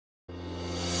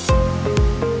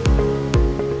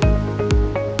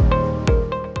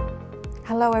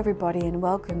Hello everybody and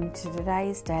welcome to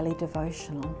today's daily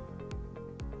devotional.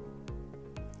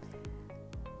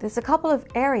 There's a couple of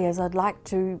areas I'd like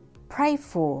to pray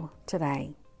for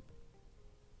today.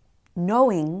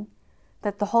 Knowing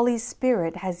that the Holy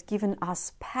Spirit has given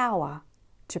us power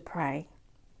to pray.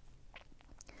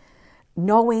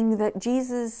 Knowing that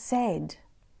Jesus said,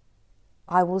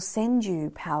 I will send you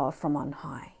power from on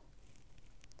high.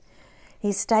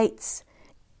 He states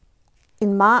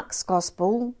in Mark's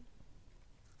Gospel,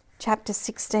 chapter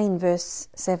 16, verse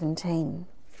 17,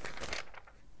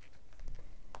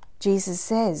 Jesus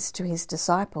says to his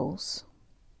disciples,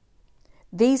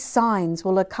 "These signs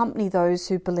will accompany those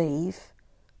who believe.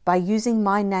 By using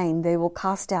my name they will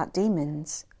cast out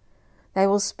demons. They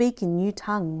will speak in new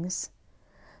tongues.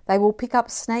 They will pick up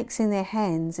snakes in their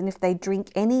hands, and if they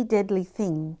drink any deadly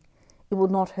thing, it will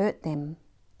not hurt them.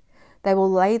 They will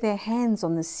lay their hands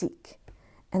on the sick,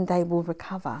 and they will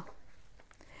recover."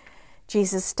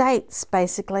 Jesus states,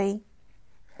 basically,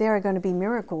 there are going to be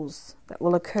miracles that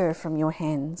will occur from your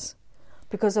hands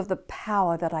because of the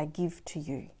power that I give to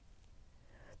you.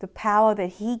 The power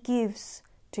that he gives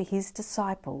to his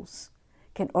disciples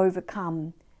can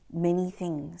overcome many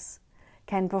things,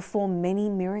 can perform many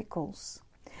miracles.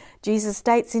 Jesus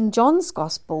states in John's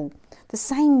Gospel the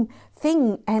same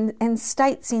thing and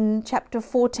states in chapter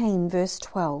 14, verse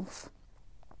 12,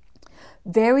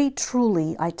 "Very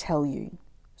truly I tell you."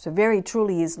 So very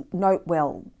truly is, note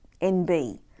well,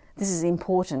 NB. This is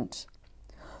important.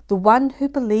 "The one who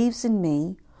believes in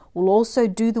me will also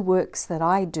do the works that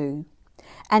I do,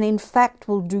 and in fact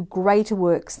will do greater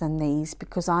works than these,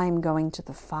 because I am going to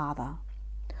the Father.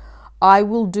 I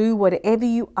will do whatever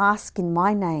you ask in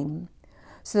my name,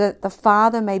 so that the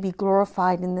Father may be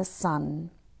glorified in the Son.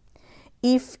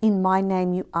 If in my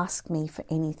name you ask me for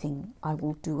anything, I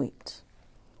will do it."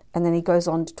 And then he goes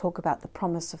on to talk about the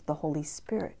promise of the Holy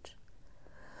Spirit.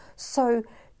 So,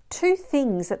 two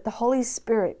things that the Holy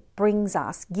Spirit brings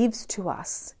us, gives to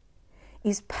us,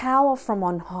 is power from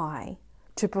on high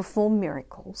to perform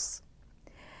miracles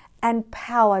and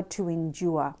power to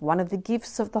endure. One of the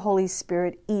gifts of the Holy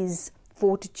Spirit is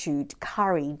fortitude,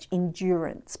 courage,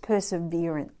 endurance,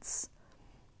 perseverance.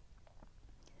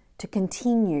 To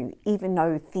continue even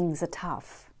though things are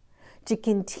tough. To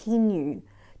continue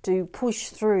to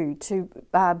push through, to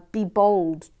be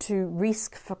bold, to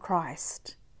risk for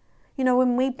Christ. You know,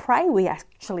 when we pray, we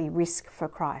actually risk for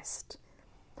Christ.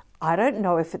 I don't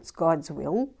know if it's God's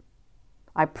will.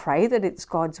 I pray that it's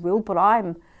God's will, but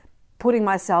I'm putting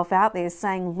myself out there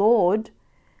saying, Lord,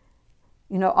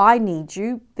 you know, I need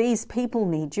you. These people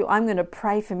need you. I'm going to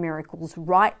pray for miracles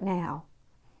right now.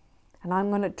 And I'm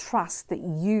going to trust that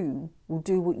you will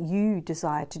do what you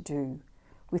desire to do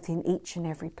within each and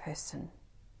every person.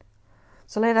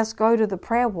 So let us go to the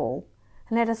prayer wall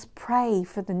and let us pray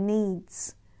for the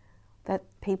needs that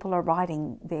people are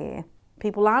writing there.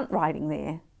 People aren't writing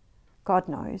there. God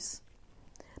knows.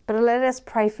 But let us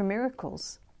pray for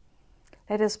miracles.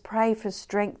 Let us pray for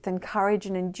strength and courage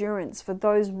and endurance for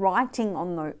those writing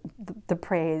on the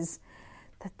prayers,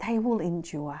 that they will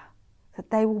endure, that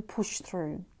they will push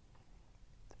through.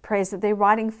 The prayers that they're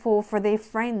writing for their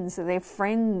friends, that their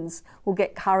friends will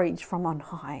get courage from on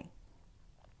high.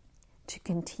 To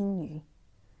continue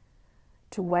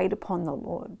to wait upon the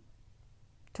Lord,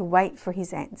 to wait for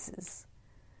his answers,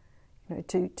 you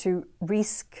know, to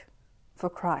risk for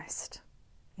Christ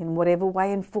in whatever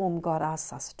way and form God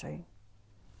asks us to.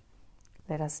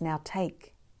 Let us now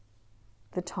take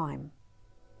the time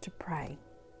to pray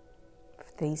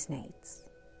for these needs.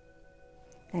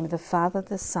 In the name of the Father,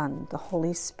 the Son, the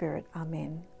Holy Spirit.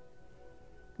 Amen.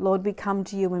 Lord, we come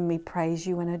to you and we praise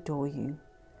you and adore you.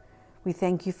 We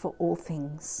thank you for all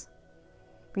things.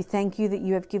 We thank you that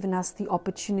you have given us the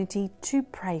opportunity to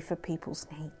pray for people's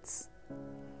needs.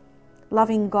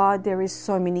 Loving God, there is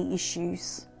so many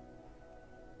issues.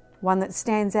 One that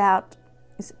stands out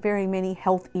is very many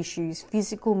health issues,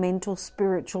 physical, mental,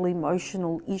 spiritual,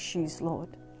 emotional issues,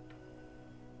 Lord.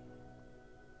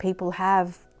 People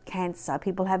have cancer,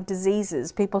 people have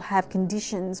diseases, people have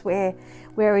conditions where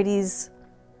it is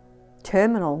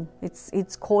terminal.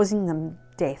 It's causing them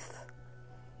death.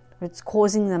 It's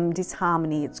causing them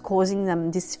disharmony, it's causing them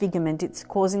disfigurement, it's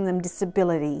causing them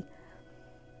disability.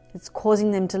 It's causing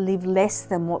them to live less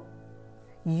than what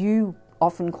you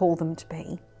often call them to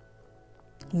be.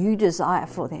 You desire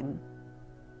for them.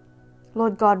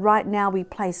 Lord God, right now we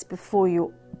place before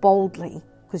you boldly,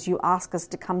 because you ask us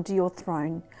to come to your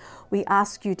throne. We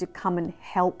ask you to come and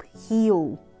help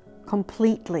heal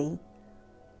completely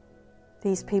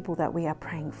these people that we are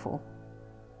praying for.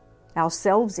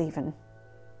 Ourselves even.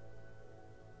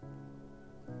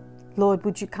 Lord,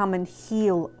 would you come and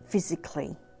heal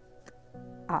physically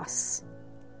us?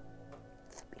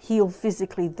 Heal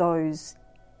physically those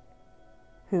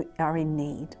who are in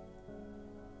need.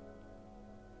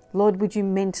 Lord, would you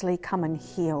mentally come and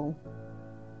heal?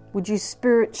 Would you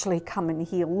spiritually come and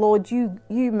heal? Lord, you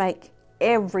make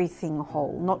everything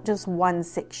whole, not just one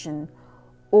section,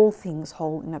 all things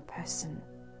whole in a person.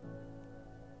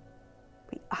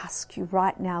 We ask you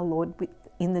right now, Lord,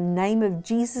 in the name of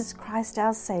Jesus Christ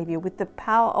our Saviour, with the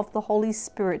power of the Holy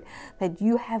Spirit that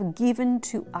you have given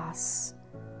to us,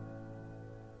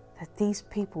 that these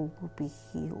people will be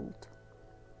healed.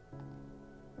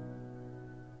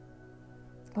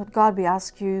 Lord God, we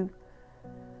ask you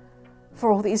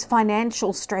for all these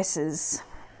financial stresses,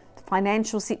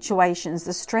 financial situations,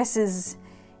 the stresses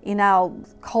in our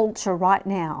culture right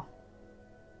now,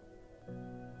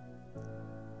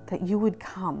 that you would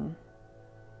come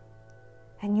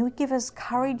and you would give us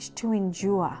courage to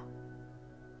endure,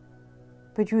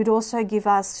 but you would also give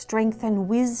us strength and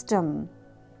wisdom,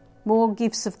 more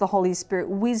gifts of the Holy Spirit,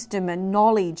 wisdom and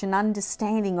knowledge and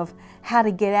understanding of how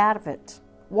to get out of it,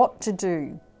 what to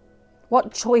do,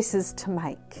 what choices to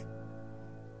make.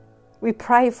 We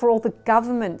pray for all the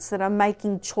governments that are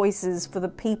making choices for the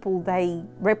people they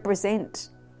represent,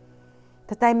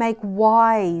 that they make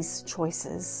wise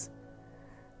choices,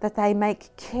 that they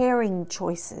make caring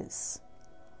choices,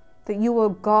 that you, O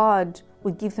God,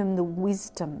 would give them the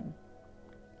wisdom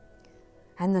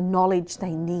and the knowledge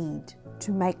they need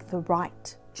to make the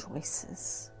right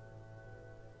choices.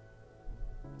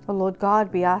 Oh Lord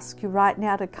God, we ask you right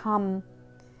now to come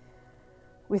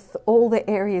with all the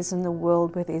areas in the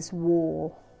world where there's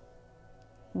war.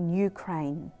 In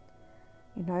Ukraine,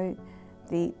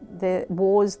 the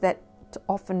wars that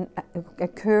often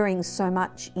occurring so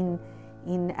much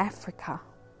in Africa.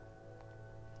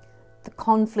 The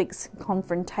conflicts and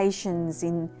confrontations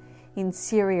in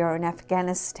Syria and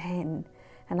Afghanistan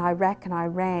and Iraq and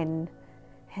Iran.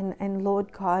 And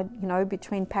Lord God,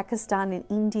 between Pakistan and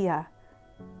India,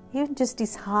 even just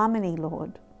disharmony,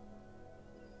 Lord.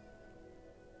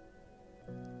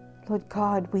 Lord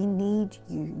God, we need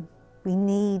you. We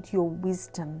need your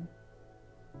wisdom.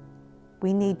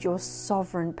 We need your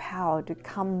sovereign power to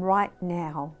come right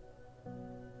now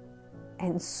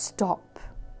and stop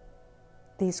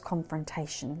these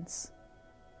confrontations.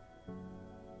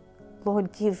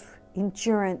 Lord, give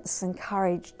endurance and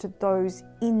courage to those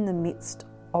in the midst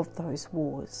of those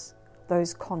wars,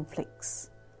 those conflicts.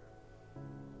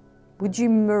 Would you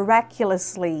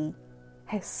miraculously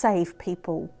save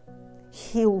people,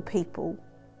 heal people,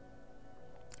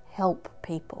 help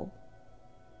people?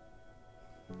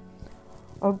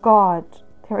 Oh God,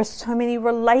 there are so many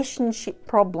relationship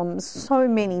problems, so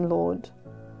many, Lord.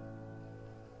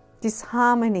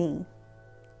 Disharmony,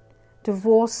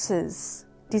 divorces,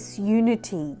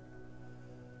 disunity,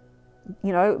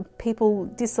 people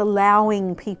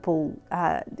disallowing people,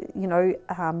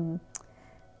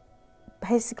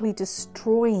 basically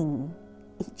destroying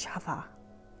each other.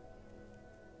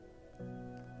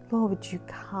 Lord, would you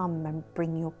come and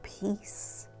bring your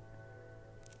peace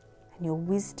and your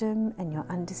wisdom and your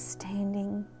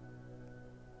understanding?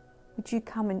 Would you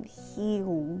come and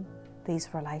heal these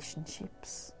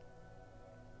relationships?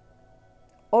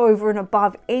 Over and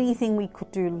above anything we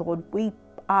could do, Lord, we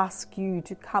ask you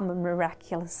to come and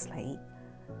miraculously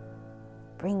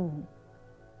bring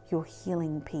your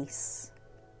healing peace,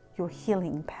 your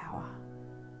healing power.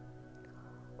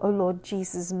 O Lord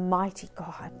Jesus, mighty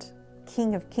God,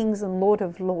 King of kings and Lord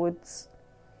of lords,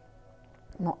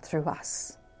 not through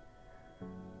us,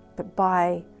 but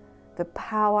by the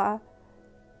power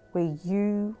where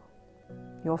you,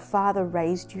 your Father,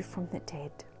 raised you from the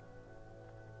dead.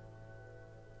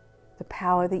 The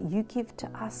power that you give to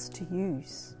us to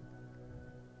use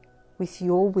with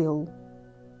your will,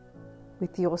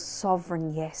 with your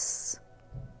sovereign yes.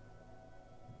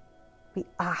 We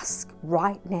ask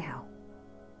right now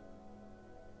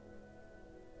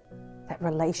that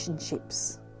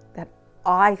relationships that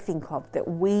I think of, that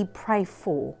we pray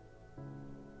for,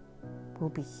 will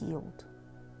be healed.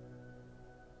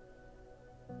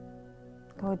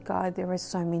 Lord God, there are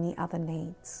so many other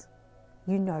needs.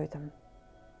 You know them.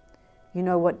 You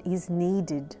know what is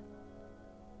needed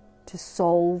to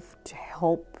solve, to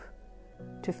help,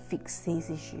 to fix these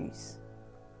issues.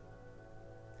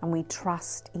 And we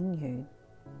trust in you.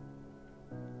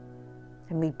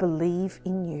 And we believe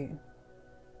in you.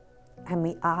 And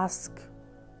we ask,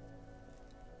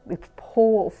 we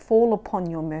fall upon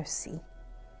your mercy,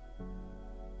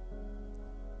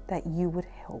 that you would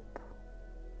help,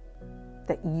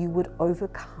 that you would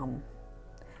overcome,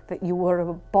 that you would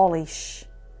abolish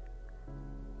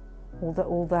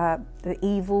all the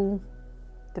evil,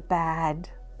 the bad,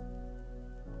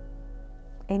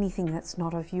 anything that's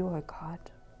not of you, oh God.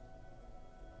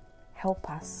 Help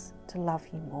us to love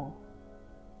you more.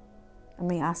 And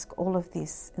we ask all of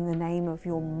this in the name of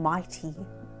your mighty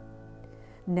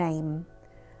name,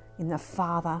 in the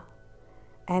Father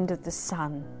and of the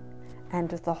Son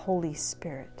and of the Holy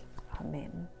Spirit.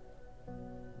 Amen.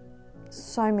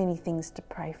 So many things to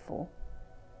pray for.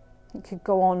 It could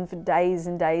go on for days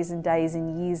and days and days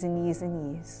and years and years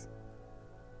and years.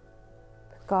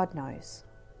 But God knows.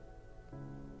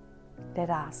 Let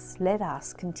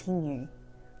us continue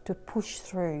to push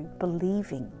through,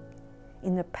 believing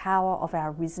in the power of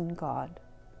our risen God,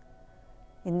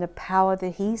 in the power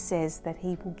that He says that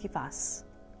He will give us.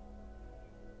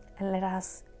 And let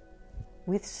us,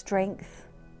 with strength,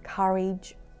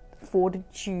 courage,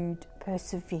 fortitude,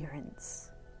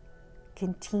 perseverance,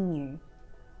 continue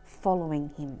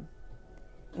following Him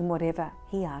in whatever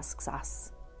He asks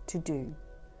us to do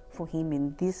for Him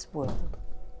in this world,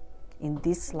 in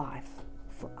this life,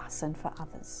 for us and for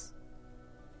others.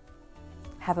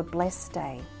 Have a blessed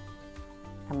day,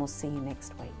 and we'll see you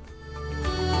next week.